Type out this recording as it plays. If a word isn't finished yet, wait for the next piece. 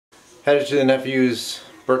Headed to the nephew's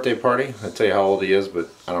birthday party. I'll tell you how old he is, but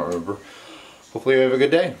I don't remember. Hopefully you have a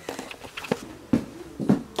good day.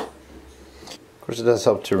 Of course, it does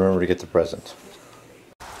help to remember to get the present.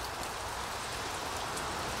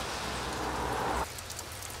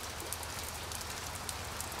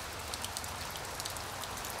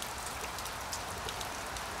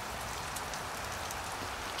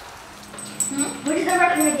 What is the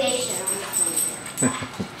recommendation on this one?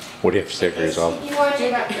 What do you have to say for yourself? If you want to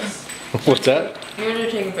take up this. What's that? You're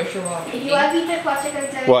gonna take a picture while If you want to take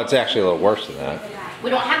what's Well, it's actually a little worse than that. We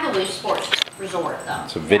don't have the Wii Sports Resort though.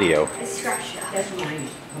 It's a video. It's scratched up.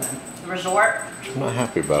 The resort? I'm not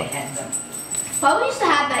happy about it. Bubba used to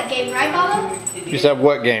have that game, right, Bubba? You used to have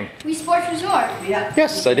what game? Wii Sports Resort. Yeah.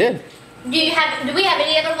 Yes, I did. Do we have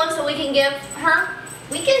any other ones that we can give her?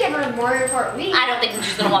 We can give her Mario Kart Wii. I don't think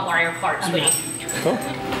she's gonna want Mario Kart, sweetie. Cool.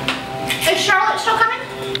 Is Charlotte still coming?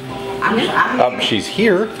 She's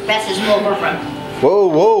here. Bess is full girlfriend. Whoa,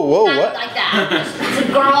 whoa, whoa, Not what? like that. It's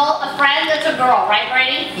a girl, a friend that's a girl, right,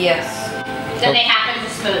 Brady? Yes. Then they happen to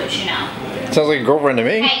smooch, you know. Sounds like a girlfriend to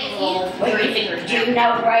me. Hey, little three fingers. Do you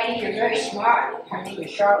know, Brady, you're very smart. Her name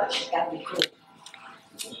is Charlotte. She's got to be cool.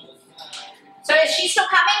 So is she still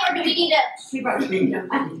coming, or do we need to? She probably didn't know.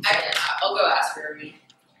 I'll go ask her. Okay.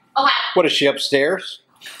 What, is she upstairs?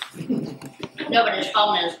 No, but his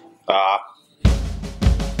phone is.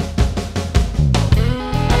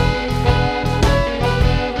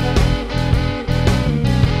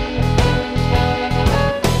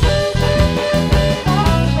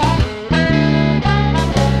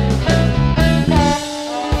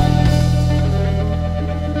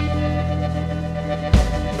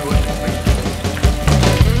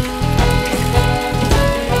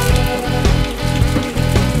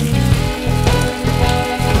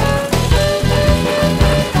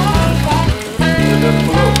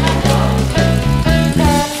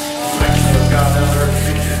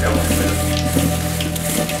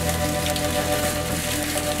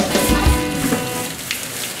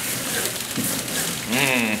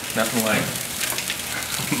 Nothing like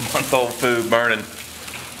month-old food burning.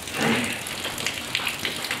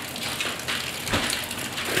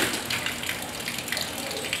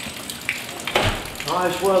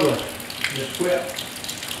 Nice weather. Just quit.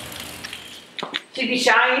 She'd be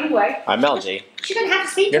shy anyway. I'm LG. She's going to have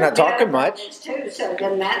to speak. You're not talking much. Too, so it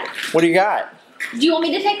doesn't matter. What do you got? Do you want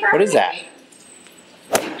me to take her? What is that?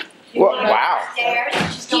 You What? wanna go Wow.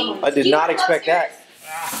 upstairs? She's going I did not expect that.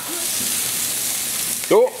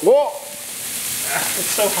 Oh, whoa! It's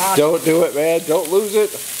so hot. Don't do it, man. Don't lose it.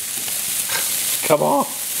 Come on.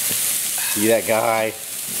 See that guy?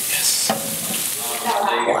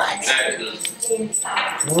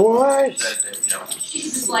 What?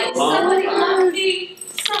 She's like, somebody love me.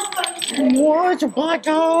 Somebody. What? A black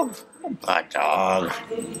dog? A black dog.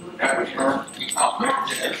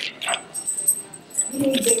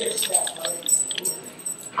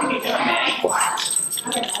 What?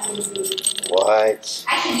 What?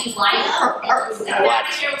 I should use light or What?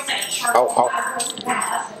 Oh,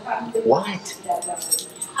 what?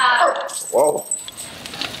 Whoa.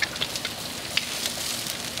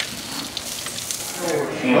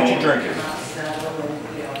 What you drinking?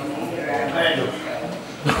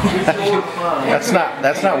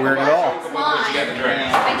 That's not weird at all.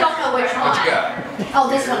 I don't know which one. What you got? Oh,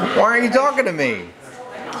 this one. Why are you talking to me?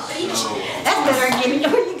 That's better than giving you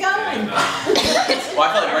where you going. Well,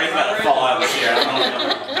 I feel like Brady's about to fall out of the chair. I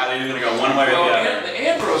don't know how they're going to go one way or the other. The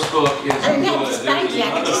Ambrose book is good. Thank you.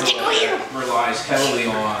 I can just stick here. Relies heavily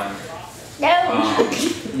on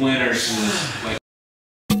No. Leonard's like.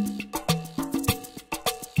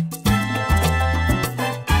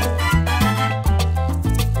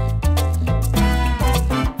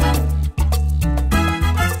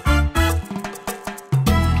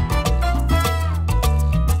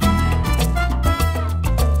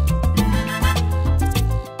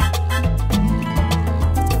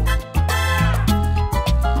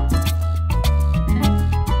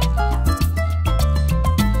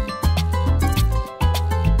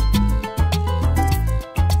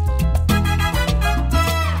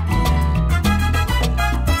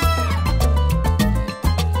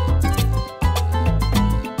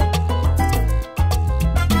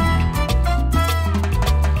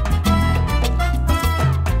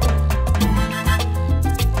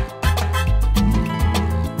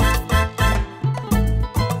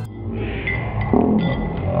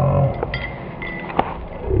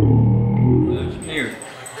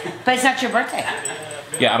 But it's not your birthday.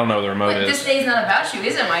 Yeah, I don't know where the remote But this is. day's not about you,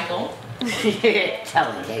 is it, Michael?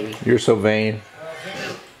 Tell me, baby. You're so vain.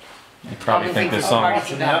 You probably think this song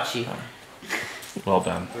is about you. well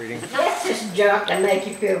done. Yes, just junk to make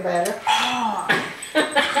you feel better. I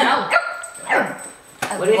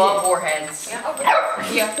What is love warheads. Yeah.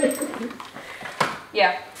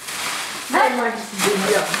 Yeah. I want to give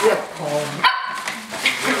you a gift card.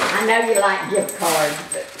 I know you like gift cards,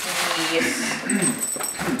 but Yes.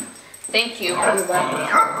 Thank you. you're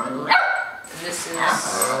welcome. This is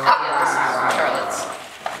Charlotte's.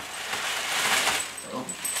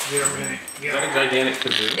 Is that a gigantic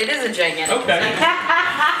kazoo? It is a gigantic. Okay. kazoo.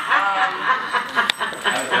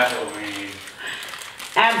 That's what we need.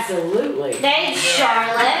 Absolutely. Thanks,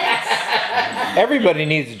 Charlotte. Everybody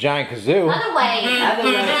needs a giant kazoo. Other way.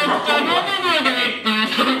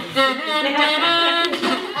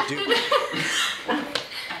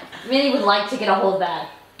 Minnie would like to get a hold of that.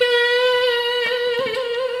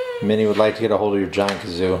 Minnie would like to get a hold of your giant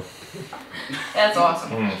kazoo. That's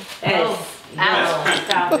awesome. Yes. Ow.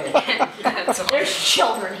 Stop it. That's awesome. There's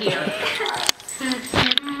children here.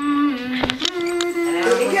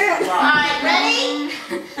 Alright, ready?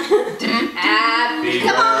 Happy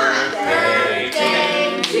Come on.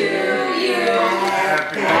 birthday to you.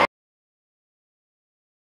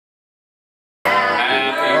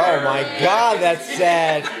 Oh my God, that's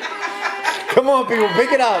sad. Come on, people,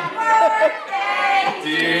 pick it up.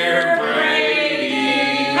 Dear Brady.